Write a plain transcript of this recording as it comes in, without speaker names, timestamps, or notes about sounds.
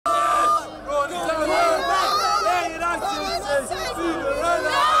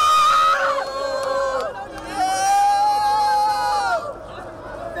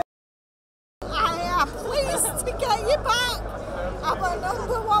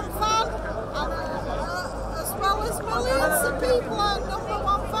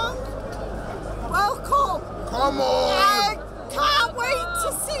Come on! I can't wait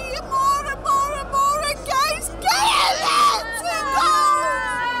to see you more and more and more, and guys, get it!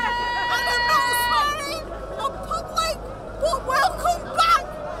 And I'm not swearing on public, but welcome back!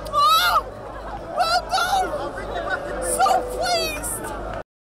 Oh, well done! So pleased!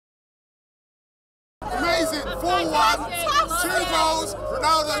 Amazing! 4-1, 2 goals,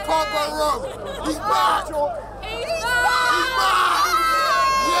 Ronaldo can't go wrong! He's back! He's back!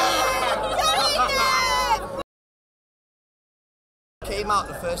 Came out,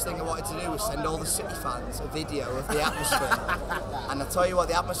 the first thing I wanted to do was send all the City fans a video of the atmosphere. And I tell you what,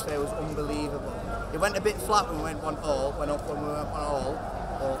 the atmosphere was unbelievable. It went a bit flat when we went 1-all, went up when we went 1-all,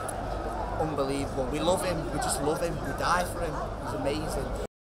 but unbelievable. We love him, we just love him, we die for him. It's amazing.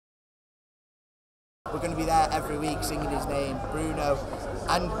 We're going to be there every week singing his name, Bruno.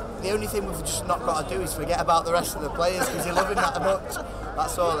 And the only thing we've just not got to do is forget about the rest of the players because you love him that much.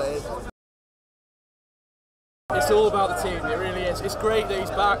 That's all it is. It's all about the team, it really is. It's great that he's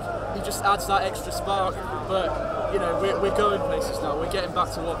back, he just adds that extra spark, but you know, we're going places now, we're getting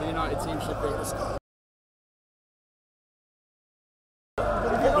back to what the United team should be.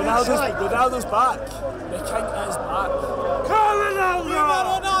 Ronaldo's back, the king is back. Ronaldo!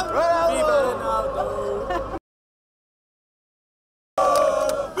 Viva Ronaldo!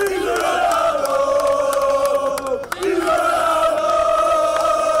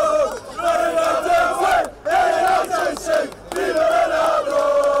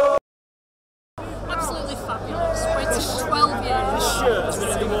 Absolutely fabulous. Waited 12 years. This shirt has been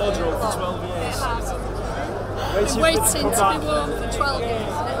in the wardrobe for 12 years. Been waiting to be worn for 12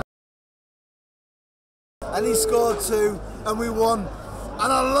 years. And he scored 2 and we won.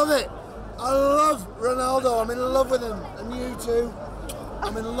 And I love it. I love Ronaldo. I'm in love with him. And you too.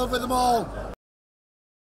 I'm in love with them all.